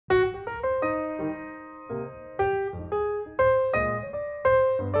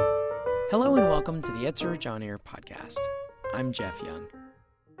Hello and welcome to the EdSurge On Air podcast. I'm Jeff Young.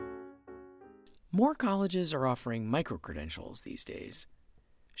 More colleges are offering micro-credentials these days,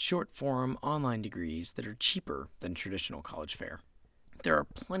 short-form online degrees that are cheaper than traditional college fare. There are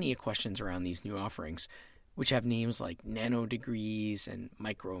plenty of questions around these new offerings, which have names like nano degrees and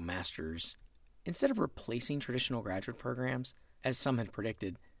micro masters. Instead of replacing traditional graduate programs, as some had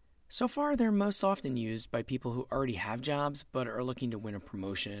predicted, so far they're most often used by people who already have jobs but are looking to win a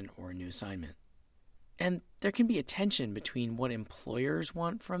promotion or a new assignment. And there can be a tension between what employers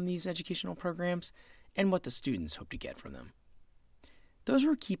want from these educational programs and what the students hope to get from them. Those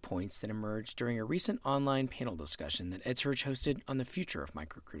were key points that emerged during a recent online panel discussion that EdSurge hosted on the future of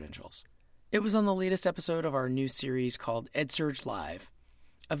microcredentials. It was on the latest episode of our new series called EdSurge Live,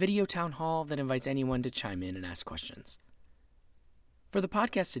 a video town hall that invites anyone to chime in and ask questions. For the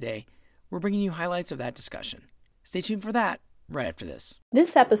podcast today, we're bringing you highlights of that discussion. Stay tuned for that right after this.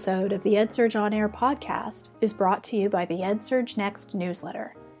 This episode of the EdSurge On Air podcast is brought to you by the EdSurge Next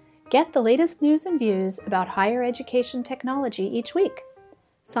newsletter. Get the latest news and views about higher education technology each week.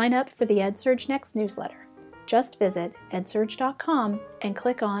 Sign up for the EdSurge Next newsletter. Just visit edsurge.com and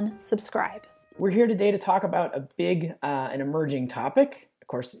click on subscribe. We're here today to talk about a big and emerging topic. Of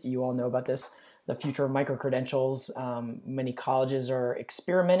course, you all know about this, the future of microcredentials. Many colleges are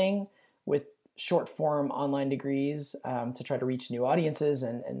experimenting with short-form online degrees to try to reach new audiences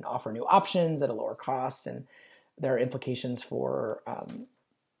and offer new options at a lower cost. And there are implications for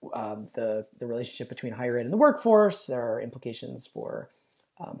the relationship between higher ed and the workforce. There are implications for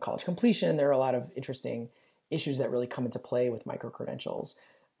college completion. There are a lot of interesting issues that really come into play with microcredentials.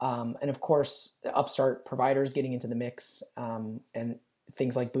 And of course, the upstart providers getting into the mix, and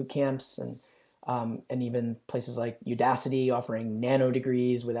things like boot camps and even places like Udacity offering nano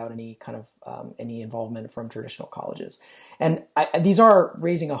degrees without any kind of any involvement from traditional colleges. And these are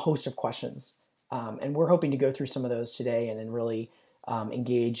raising a host of questions. And we're hoping to go through some of those today and then really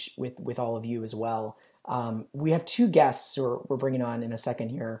engage with all of you as well. We have two guests who we're bringing on in a second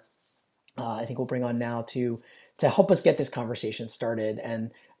here. I think we'll bring on now to help us get this conversation started.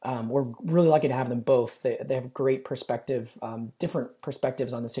 And we're really lucky to have them both. They have great perspective, different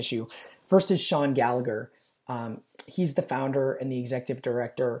perspectives on this issue. First is Sean Gallagher. He's the founder and the executive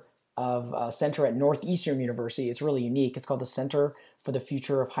director of a center at Northeastern University. It's really unique. It's called the Center for the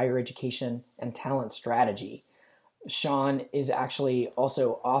Future of Higher Education and Talent Strategy. Sean is actually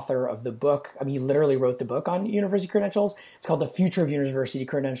also author of the book. I mean, he literally wrote the book on university credentials. It's called The Future of University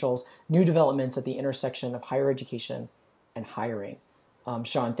Credentials, New Developments at the Intersection of Higher Education and Hiring.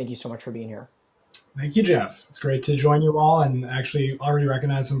 Sean, thank you so much for being here. Thank you, Jeff. It's great to join you all and actually already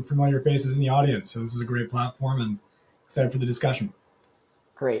recognize some familiar faces in the audience. So this is a great platform and excited for the discussion.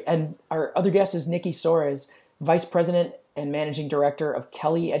 Great. And our other guest is Nikki Soares, Vice President and Managing Director of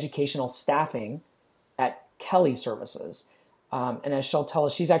Kelly Educational Staffing at Kelly Services. And as she'll tell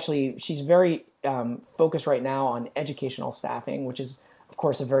us, she's very focused right now on educational staffing, which is, of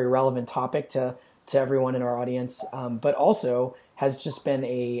course, a very relevant topic to everyone in our audience, but also has just been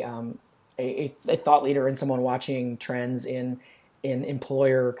a thought leader and someone watching trends in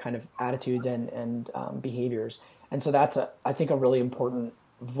employer kind of attitudes and behaviors. And so that's I think a really important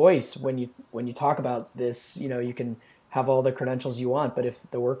voice when you talk about this. You know, you can have all the credentials you want, but if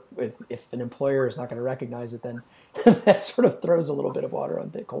an employer is not going to recognize it, then that sort of throws a little bit of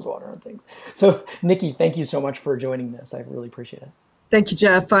cold water on things. So Nikki, thank you so much for joining this. I really appreciate it. Thank you,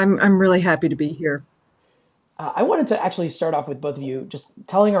 Jeff. I'm really happy to be here. I wanted to actually start off with both of you just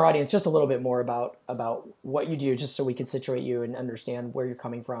telling our audience just a little bit more about what you do, just so we can situate you and understand where you're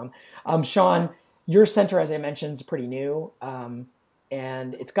coming from. Sean, your center, as I mentioned, is pretty new,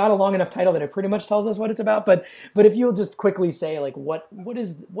 and it's got a long enough title that it pretty much tells us what it's about. But if you'll just quickly say, like, what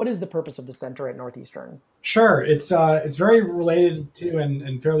is the purpose of the center at Northeastern? Sure, it's very related to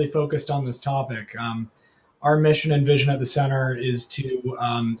and fairly focused on this topic. Our mission and vision at the center is to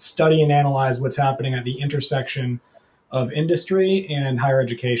study and analyze what's happening at the intersection of industry and higher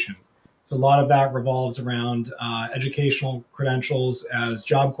education. So a lot of that revolves around educational credentials as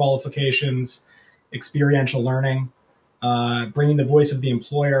job qualifications, experiential learning, bringing the voice of the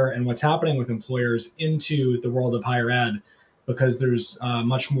employer and what's happening with employers into the world of higher ed, because there's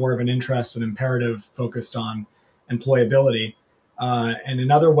much more of an interest and imperative focused on employability. And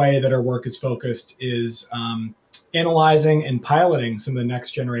another way that our work is focused is analyzing and piloting some of the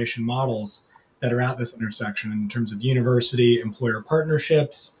next generation models that are at this intersection in terms of university-employer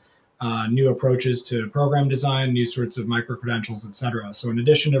partnerships, new approaches to program design, new sorts of micro-credentials, et cetera. So in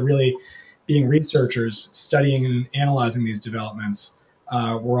addition to really being researchers studying and analyzing these developments,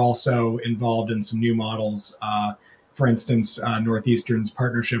 we're also involved in some new models For instance, Northeastern's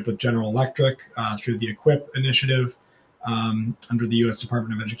partnership with General Electric through the EQUIP initiative under the U.S.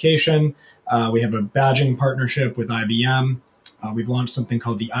 Department of Education. We have a badging partnership with IBM. We've launched something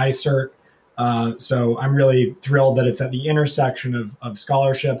called the iCert. So I'm really thrilled that it's at the intersection of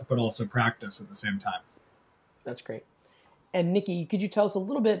scholarship, but also practice at the same time. That's great. And Nikki, could you tell us a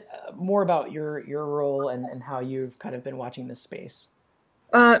little bit more about your role and how you've kind of been watching this space?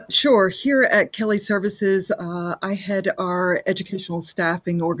 Sure. Here at Kelly Services, I head our educational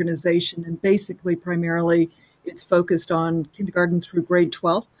staffing organization, and basically, primarily, it's focused on kindergarten through grade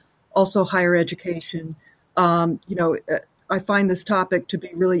 12, also higher education. I find this topic to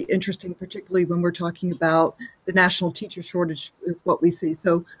be really interesting, particularly when we're talking about the national teacher shortage with what we see.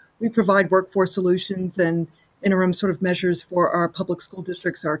 So we provide workforce solutions and interim sort of measures for our public school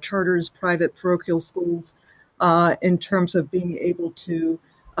districts, our charters, private parochial schools, in terms of being able to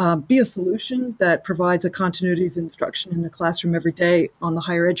be a solution that provides a continuity of instruction in the classroom every day on the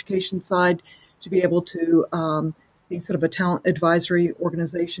higher education side, to be able to be sort of a talent advisory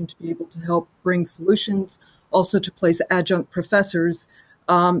organization, to be able to help bring solutions, also to place adjunct professors.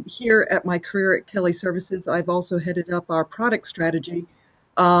 Here at my career at Kelly Services, I've also headed up our product strategy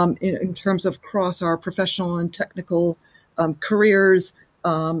in terms of across our professional and technical careers,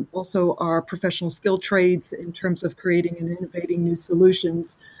 also our professional skill trades in terms of creating and innovating new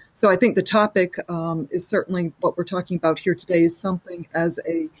solutions. So I think the topic is certainly what we're talking about here today is something as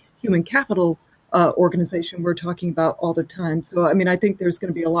a human capital organization we're talking about all the time. So, I mean, I think there's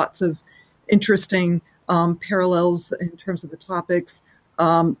going to be lots of interesting parallels in terms of the topics,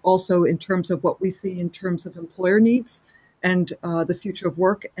 also in terms of what we see in terms of employer needs and the future of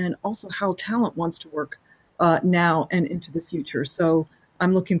work, and also how talent wants to work now and into the future. So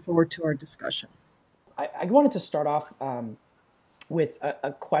I'm looking forward to our discussion. I wanted to start off with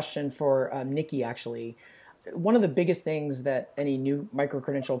a question for Nikki, actually. One of the biggest things that any new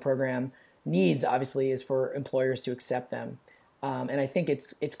micro-credential program needs, obviously, is for employers to accept them. And I think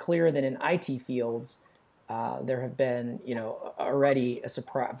it's clear that in IT fields, there have been, already a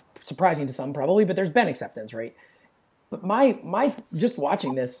surprising to some probably, but there's been acceptance, right? But my just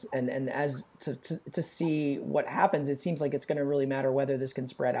watching this and as to see what happens, it seems like it's going to really matter whether this can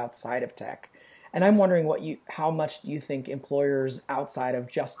spread outside of tech. And I'm wondering how much do you think employers outside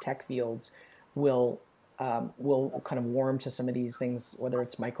of just tech fields will kind of warm to some of these things, whether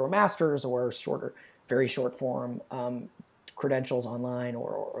it's MicroMasters or very short form credentials online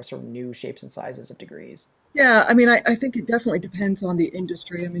or sort of new shapes and sizes of degrees? Yeah, I mean, I think it definitely depends on the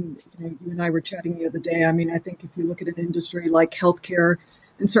industry. I mean, you and I were chatting the other day. I mean, I think if you look at an industry like healthcare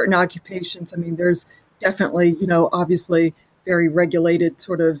and certain occupations, I mean, there's definitely, obviously very regulated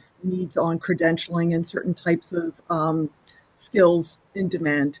sort of needs on credentialing and certain types of skills in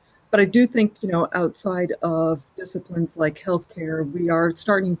demand. But I do think, outside of disciplines like healthcare, we are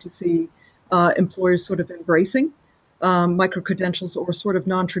starting to see employers sort of embracing micro-credentials or sort of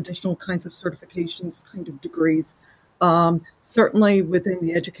non-traditional kinds of certifications, kind of degrees. Certainly within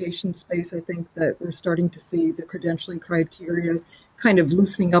the education space, I think that we're starting to see the credentialing criteria kind of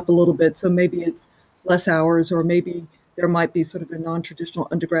loosening up a little bit. So maybe it's less hours, or maybe there might be sort of a non-traditional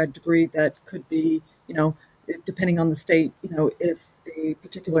undergrad degree that could be, depending on the state, if a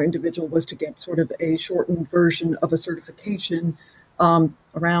particular individual was to get sort of a shortened version of a certification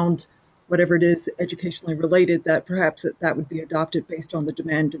around whatever it is educationally related, that perhaps that would be adopted based on the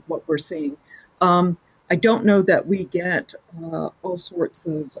demand of what we're seeing. I don't know that we get all sorts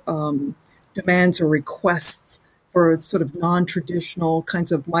of demands or requests for sort of non-traditional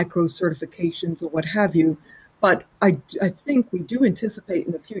kinds of micro certifications or what have you, but I think we do anticipate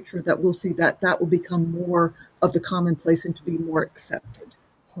in the future that we'll see that will become more of the commonplace and to be more accepted.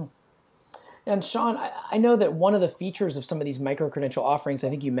 And Sean, I know that one of the features of some of these micro-credential offerings, I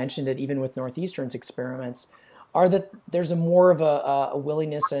think you mentioned it even with Northeastern's experiments, are that there's more of a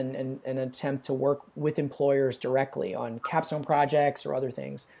willingness and an attempt to work with employers directly on capstone projects or other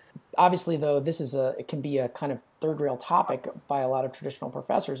things. Obviously, though, it can be a kind of third-rail topic by a lot of traditional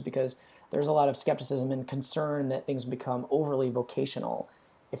professors because there's a lot of skepticism and concern that things become overly vocational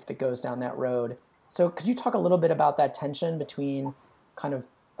if it goes down that road. So could you talk a little bit about that tension between kind of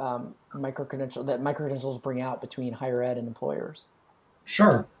micro-credentials bring out between higher ed and employers?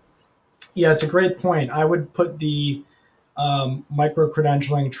 Sure. Yeah, it's a great point. I would put the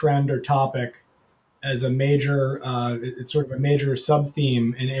micro-credentialing trend or topic as a major, it's sort of a major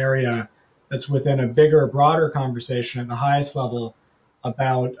sub-theme and area that's within a bigger, broader conversation at the highest level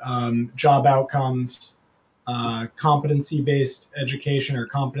about job outcomes, competency-based education or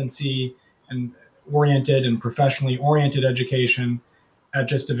competency and oriented and professionally oriented education at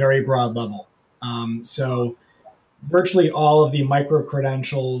just a very broad level. So virtually all of the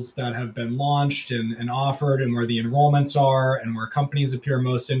micro-credentials that have been launched and offered, and where the enrollments are and where companies appear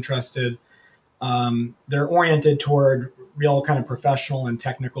most interested, they're oriented toward real kind of professional and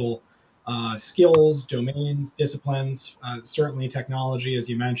technical skills, domains, disciplines, certainly technology, as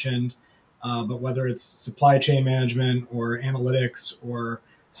you mentioned, but whether it's supply chain management or analytics or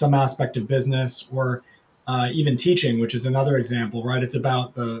some aspect of business, or even teaching, which is another example, right? It's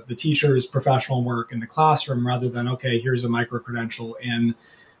about the teacher's professional work in the classroom rather than, okay, here's a micro-credential in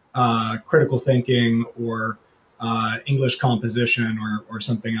critical thinking or English composition or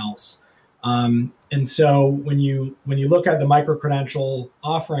something else. And so when you look at the micro-credential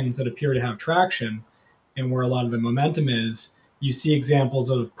offerings that appear to have traction and where a lot of the momentum is, you see examples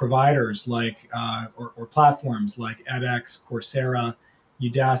of providers like or platforms like edX, Coursera,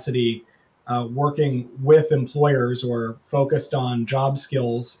 Udacity, working with employers or focused on job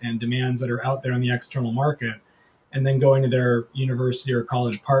skills and demands that are out there in the external market, and then going to their university or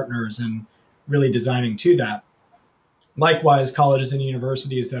college partners and really designing to that. Likewise, colleges and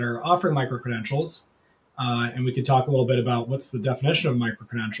universities that are offering micro-credentials, and we could talk a little bit about what's the definition of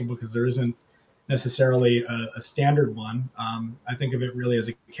micro-credential, because there isn't necessarily a standard one. I think of it really as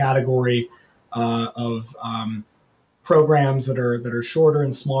a category of programs that are shorter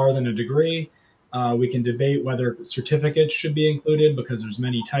and smaller than a degree. We can debate whether certificates should be included because there's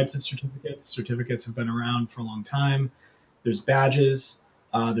many types of certificates. Certificates have been around for a long time. There's badges.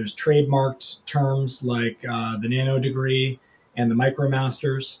 There's trademarked terms like the nano degree and the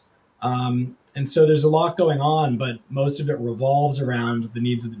micromasters. And so there's a lot going on, but most of it revolves around the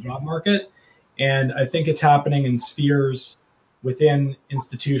needs of the job market. And I think it's happening in spheres within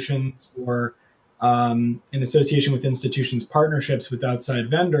institutions or in association with institutions' partnerships with outside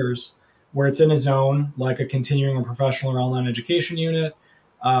vendors, where it's in a zone like a continuing or professional or online education unit,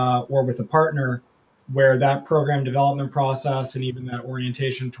 or with a partner where that program development process and even that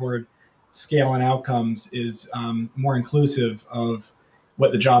orientation toward scale and outcomes is more inclusive of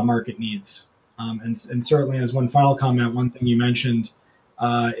what the job market needs. And certainly, as one final comment, one thing you mentioned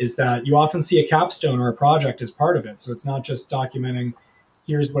is that you often see a capstone or a project as part of it. So it's not just documenting,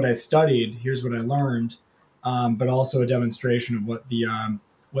 here's what I studied, here's what I learned, but also a demonstration of what the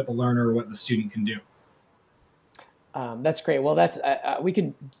learner or what the student can do. That's great. Well, that's we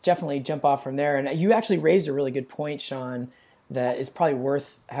can definitely jump off from there. And you actually raised a really good point, Sean, that is probably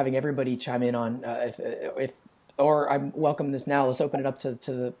worth having everybody chime in on. Or I'm welcome this now. Let's open it up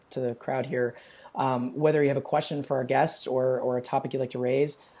to the crowd here. Whether you have a question for our guests or a topic you'd like to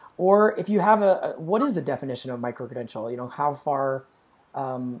raise, or if you have what is the definition of micro-credential? How far,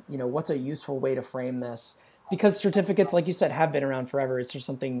 what's a useful way to frame this? Because certificates, like you said, have been around forever. Is there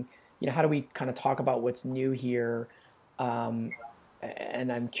something, how do we kind of talk about what's new here? And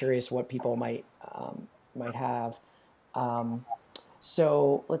I'm curious what people might have.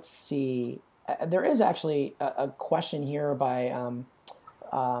 So let's see. There is actually a question here by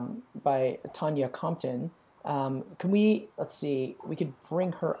Tanya Compton. Let's see, we could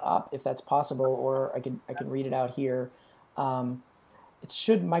bring her up if that's possible, or I can read it out here.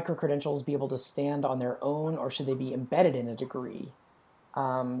 Should micro-credentials be able to stand on their own, or should they be embedded in a degree?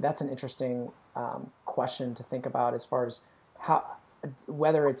 That's an interesting question to think about as far as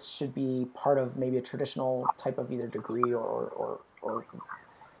whether it should be part of maybe a traditional type of either degree or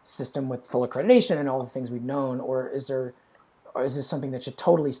system with full accreditation and all the things we've known, or is this something that should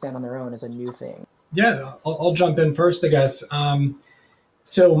totally stand on their own as a new thing? Yeah, I'll jump in first, I guess.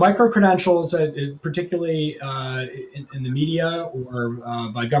 So micro-credentials, particularly in the media or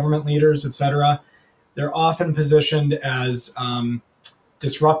by government leaders, et cetera, they're often positioned as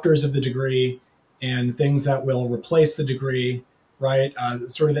disruptors of the degree and things that will replace the degree, right?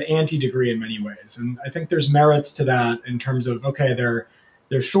 Sort of the anti-degree in many ways. And I think there's merits to that in terms of, okay, they're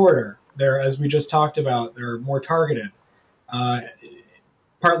shorter. They're, as we just talked about, they're more targeted.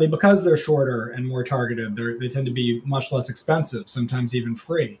 Partly because they're shorter and more targeted, they tend to be much less expensive, sometimes even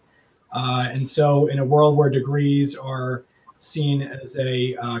free. And so in a world where degrees are seen as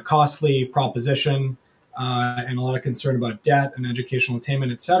a costly proposition and a lot of concern about debt and educational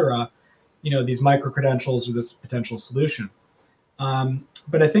attainment, et cetera, these micro-credentials are this potential solution.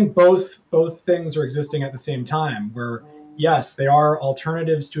 But I think both things are existing at the same time, where, yes, they are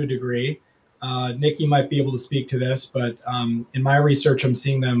alternatives to a degree. Nikki might be able to speak to this, but in my research, I'm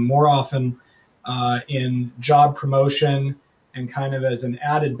seeing them more often in job promotion and kind of as an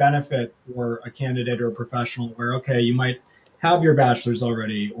added benefit for a candidate or a professional where, okay, you might have your bachelor's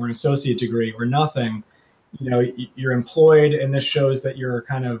already or an associate degree or nothing. You're employed, and this shows that you're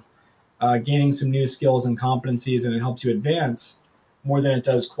kind of gaining some new skills and competencies, and it helps you advance more than it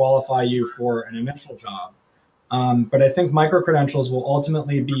does qualify you for an initial job. But I think micro-credentials will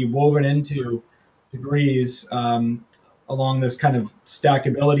ultimately be woven into degrees along this kind of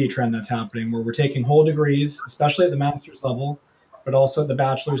stackability trend that's happening, where we're taking whole degrees, especially at the master's level, but also at the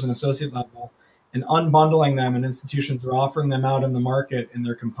bachelor's and associate level, and unbundling them, and institutions are offering them out in the market in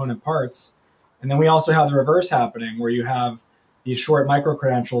their component parts. And then we also have the reverse happening, where you have these short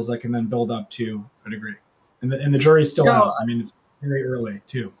micro-credentials that can then build up to a degree. And the jury's still out. I mean, it's very early,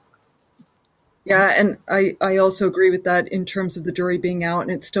 too. Yeah, and I also agree with that in terms of the jury being out,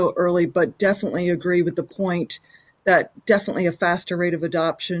 and it's still early, but definitely agree with the point that definitely a faster rate of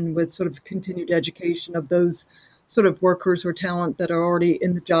adoption with sort of continued education of those sort of workers or talent that are already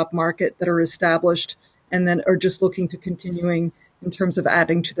in the job market, that are established, and then are just looking to continuing in terms of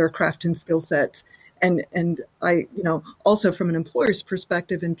adding to their craft and skill sets. And I, also from an employer's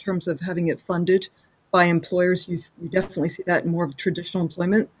perspective, in terms of having it funded by employers, you definitely see that in more of traditional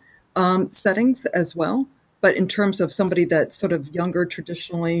employment settings as well. But in terms of somebody that's sort of younger,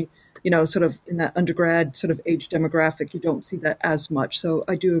 traditionally, sort of in that undergrad sort of age demographic, you don't see that as much. So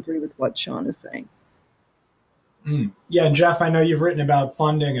I do agree with what Sean is saying. Yeah, and Jeff, I know you've written about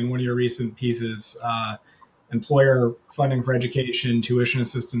funding in one of your recent pieces, employer funding for education, tuition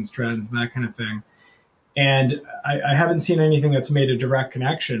assistance trends, and that kind of thing. And I haven't seen anything that's made a direct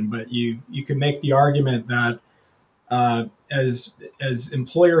connection, but you could make the argument that as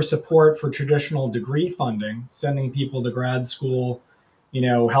employer support for traditional degree funding, sending people to grad school,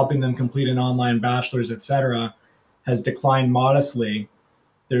 helping them complete an online bachelor's, et cetera, has declined modestly.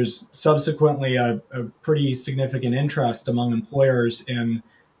 There's subsequently a pretty significant interest among employers in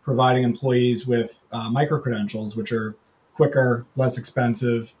providing employees with micro-credentials, which are quicker, less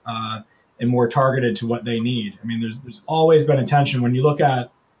expensive, and more targeted to what they need. I mean, there's always been a tension when you look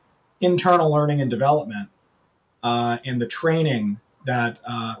at internal learning and development and the training that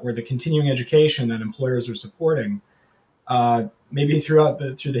or the continuing education that employers are supporting. Maybe through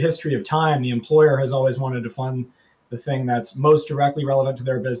the history of time, the employer has always wanted to fund the thing that's most directly relevant to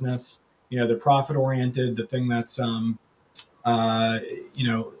their business, the profit-oriented, the thing that's,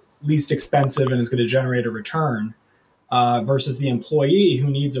 least expensive and is going to generate a return, versus the employee who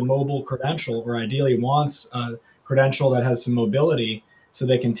needs a mobile credential, or ideally wants a credential that has some mobility so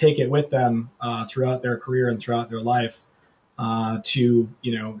they can take it with them throughout their career and throughout their life to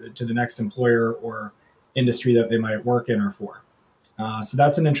the next employer or industry that they might work in or for. So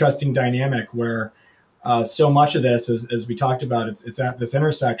that's an interesting dynamic where so much of this, as we talked about, it's at this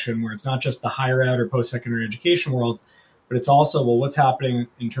intersection where it's not just the higher ed or post-secondary education world, but it's also, what's happening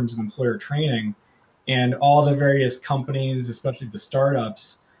in terms of employer training and all the various companies, especially the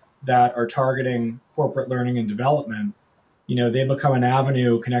startups that are targeting corporate learning and development. They become an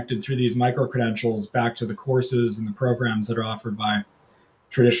avenue connected through these micro-credentials back to the courses and the programs that are offered by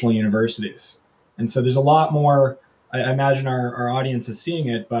traditional universities. And so there's a lot more, I imagine our audience is seeing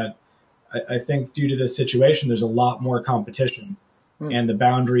it, but I think due to this situation, there's a lot more competition, and the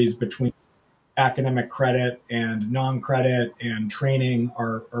boundaries between academic credit and non-credit and training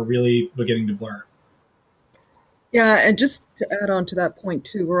are really beginning to blur. Yeah, and just to add on to that point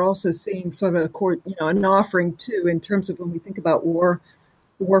too, we're also seeing sort of an offering too in terms of when we think about war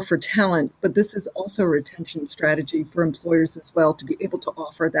for talent, but this is also a retention strategy for employers as well to be able to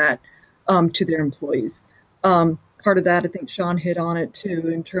offer that to their employees. Part of that, I think Sean hit on it too,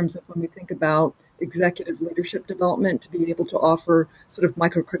 in terms of when we think about executive leadership development, to be able to offer sort of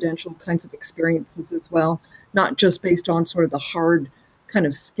micro-credential kinds of experiences as well, not just based on sort of the hard kind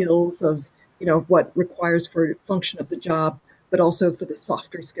of skills of, what requires for function of the job, but also for the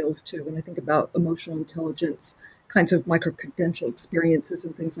softer skills too. When I think about emotional intelligence, kinds of micro-credential experiences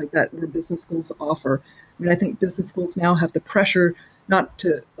and things like that, where business schools offer. I mean, I think business schools now have the pressure not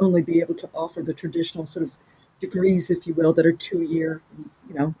to only be able to offer the traditional sort of degrees, if you will, that are 2-year,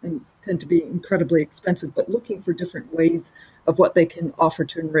 and tend to be incredibly expensive, but looking for different ways of what they can offer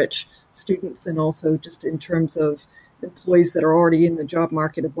to enrich students, and also just in terms of employees that are already in the job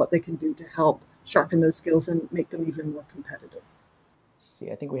market, of what they can do to help sharpen those skills and make them even more competitive. Let's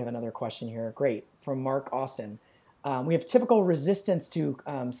see, I think we have another question here. Great. From Mark Austin. We have typical resistance to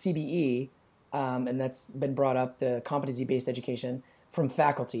CBE, and that's been brought up, the competency-based education, from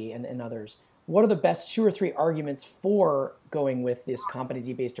faculty and others. What are the best 2 or 3 arguments for going with this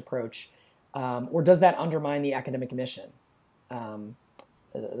competency-based approach? Or does that undermine the academic mission?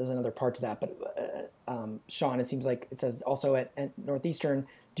 There's another part to that. But Sean, it seems like it says also at Northeastern,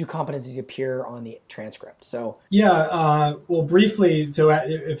 do competencies appear on the transcript? So yeah, well, briefly, so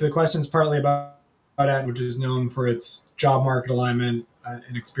if the question is partly about it, which is known for its job market alignment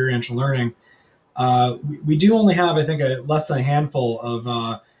and experiential learning, we do only have, I think, less than a handful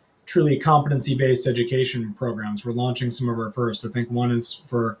of truly competency-based education programs. We're launching some of our first. I think one is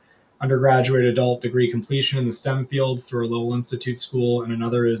for undergraduate adult degree completion in the STEM fields through our Lowell Institute school, and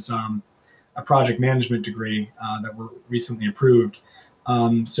another is a project management degree that were recently approved.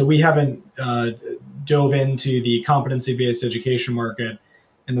 So we haven't dove into the competency-based education market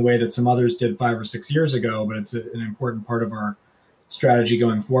in the way that some others did 5 or 6 years ago, but it's an important part of our strategy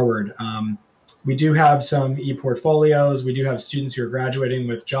going forward. We do have some e-portfolios. We do have students who are graduating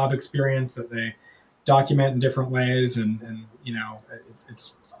with job experience that they document in different ways, and you know,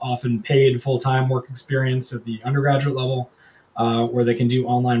 it's often paid full-time work experience at the undergraduate level, where they can do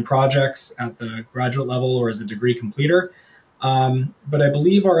online projects at the graduate level or as a degree completer. But I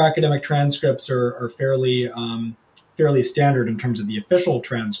believe our academic transcripts are fairly standard in terms of the official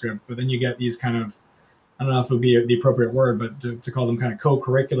transcript. But then you get these kind of, I don't know if it would be the appropriate word, but to call them kind of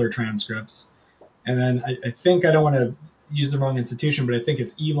co-curricular transcripts. And then I think, I don't want to use the wrong institution, but I think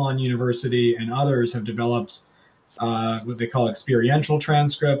it's Elon University and others have developed what they call experiential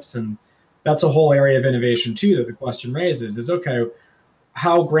transcripts. And that's a whole area of innovation too, that the question raises is, okay,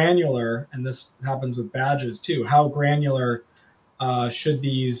 how granular, and this happens with badges too, how granular should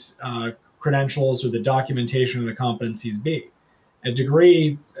these credentials or the documentation of the competencies be? A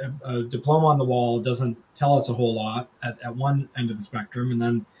degree, a diploma on the wall doesn't tell us a whole lot at one end of the spectrum. And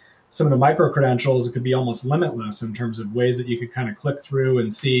then some of the micro-credentials, it could be almost limitless in terms of ways that you could kind of click through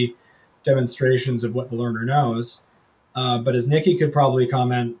and see demonstrations of what the learner knows. But as Nikki could probably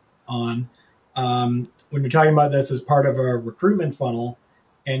comment on, when you're talking about this as part of a recruitment funnel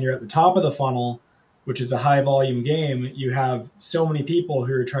and you're at the top of the funnel, which is a high volume game, you have so many people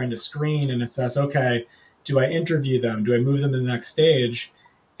who are trying to screen and assess, okay, do I interview them? Do I move them to the next stage?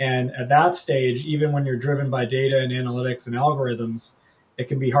 And at that stage, even when you're driven by data and analytics and algorithms, it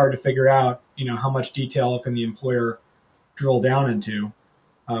can be hard to figure out, you know, how much detail can the employer drill down into,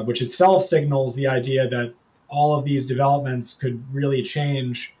 which itself signals the idea that all of these developments could really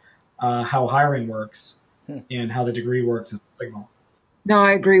change how hiring works and how the degree works as a signal. No,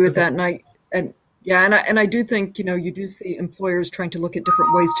 I agree with that. And I do think, you know, you do see employers trying to look at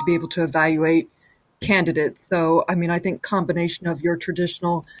different ways to be able to evaluate candidates. So, I mean, I think combination of your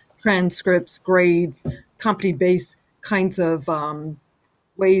traditional transcripts, grades, company-based kinds of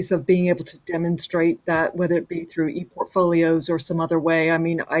ways of being able to demonstrate that, whether it be through e-portfolios or some other way. I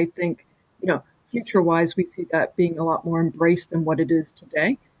mean, I think, you know, future-wise, we see that being a lot more embraced than what it is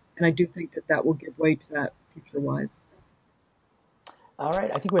today. And I do think that that will give way to that future-wise. All right.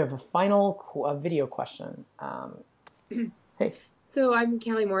 I think we have a final video question. Hey. So I'm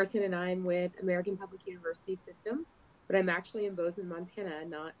Callie Morrison, and I'm with American Public University System, but I'm actually in Bozeman, Montana,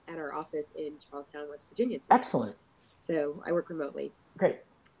 not at our office in Charlestown, West Virginia today. Excellent. So I work remotely. Great.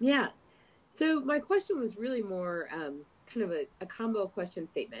 Yeah. So my question was really more kind of a combo question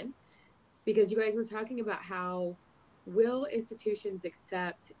statement, because you guys were talking about how will institutions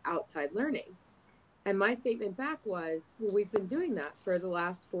accept outside learning? And my statement back was, well, we've been doing that for the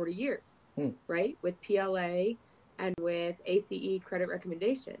last 40 years, right? With PLA and with ACE credit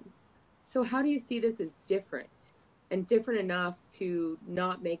recommendations. So how do you see this as different and different enough to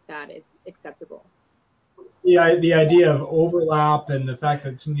not make that as acceptable? Yeah, the idea of overlap and the fact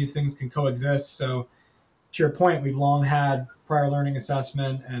that some of these things can coexist. So to your point, we've long had prior learning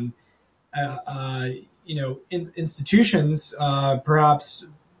assessment and, you know, institutions, perhaps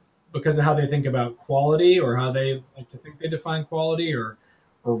because of how they think about quality or how they like to think they define quality or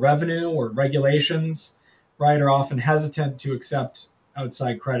revenue or regulations, right, are often hesitant to accept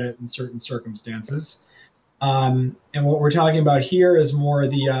outside credit in certain circumstances. And what we're talking about here is more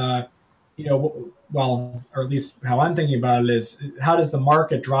the, you know, well, or at least how I'm thinking about it is, how does the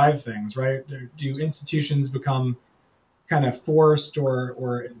market drive things, right? Do institutions become kind of forced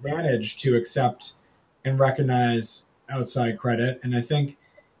or advantaged to accept and recognize outside credit? And I think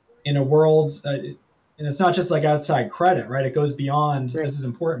in a world, and it's not just like outside credit, right? It goes beyond, this is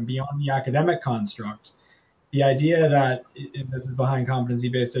important, beyond the academic construct. The idea that, and this is behind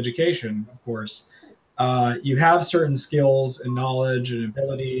competency-based education, of course, you have certain skills and knowledge and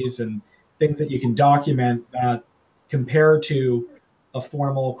abilities and things that you can document that compare to a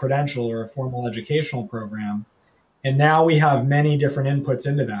formal credential or a formal educational program. And now we have many different inputs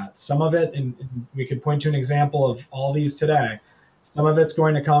into that. Some of it, and we could point to an example of all these today, some of it's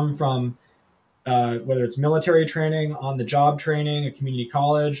going to come from whether it's military training, on-the-job training, a community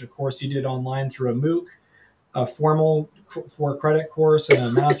college, a course you did online through a MOOC, a formal for-credit course, and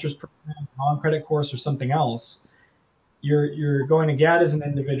a master's program, non-credit course, or something else. You're going to get as an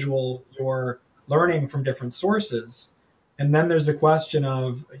individual, you're learning from different sources. And then there's a question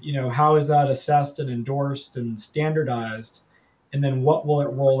of, you know, how is that assessed and endorsed and standardized? and then what will it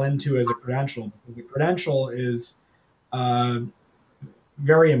roll into as a credential? Because the credential is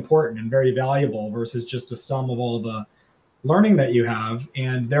very important and very valuable versus just the sum of all the learning that you have.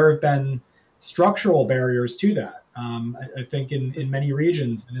 And there have been structural barriers to that. I think in many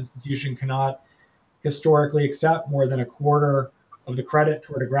regions, an institution cannot historically accept more than a quarter of the credit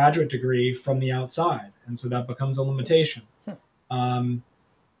toward a graduate degree from the outside. And so that becomes a limitation.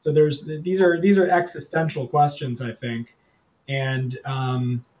 So these are existential questions, I think. And,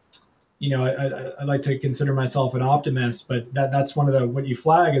 I like to consider myself an optimist, but that's what you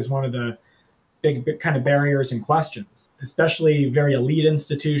flag as one of the big kind of barriers and questions, especially very elite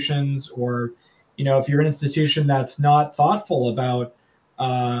institutions, or, if you're an institution that's not thoughtful about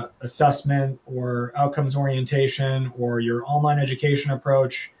assessment or outcomes orientation or your online education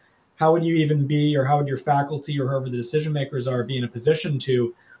approach, how would you even be, or how would your faculty or whoever the decision makers are be in a position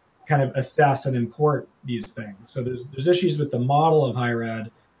to kind of assess and import these things? So there's issues with the model of higher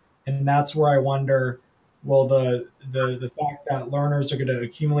ed, and that's where I wonder, will the fact that learners are going to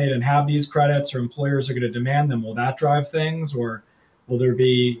accumulate and have these credits, or employers are going to demand them, will that drive things, or will there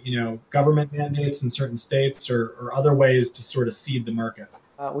be government mandates in certain states or other ways to sort of seed the market?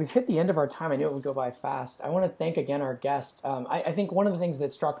 We've hit the end of our time. I knew it would go by fast. I want to thank again our guest. I think one of the things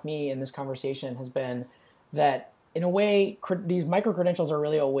that struck me in this conversation has been that, in a way, these micro-credentials are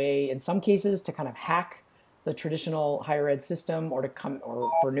really a way, in some cases, to kind of hack the traditional higher ed system, or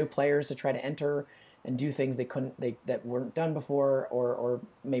for new players to try to enter and do things that weren't done before, or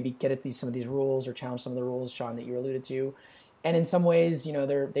maybe get at some of these rules or challenge some of the rules, Sean, that you alluded to. And in some ways,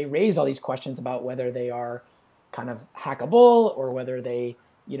 they raise all these questions about whether they are kind of hackable, or whether they,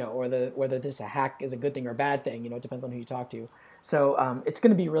 whether this a hack is a good thing or a bad thing. It depends on who you talk to. So it's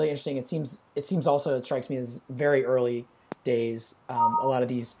going to be really interesting. It seems also, it strikes me as very early days. A lot of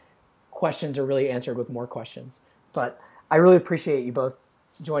these questions are really answered with more questions. But I really appreciate you both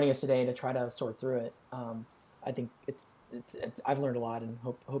joining us today to try to sort through it. I think I've learned a lot, and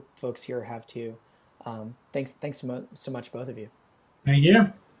hope folks here have too. Thanks so much, both of you. Thank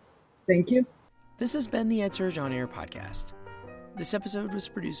you. Thank you. This has been the EdSurge On Air podcast. This episode was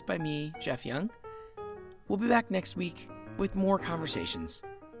produced by me, Jeff Young. We'll be back next week with more conversations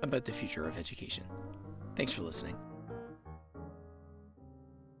about the future of education. Thanks for listening.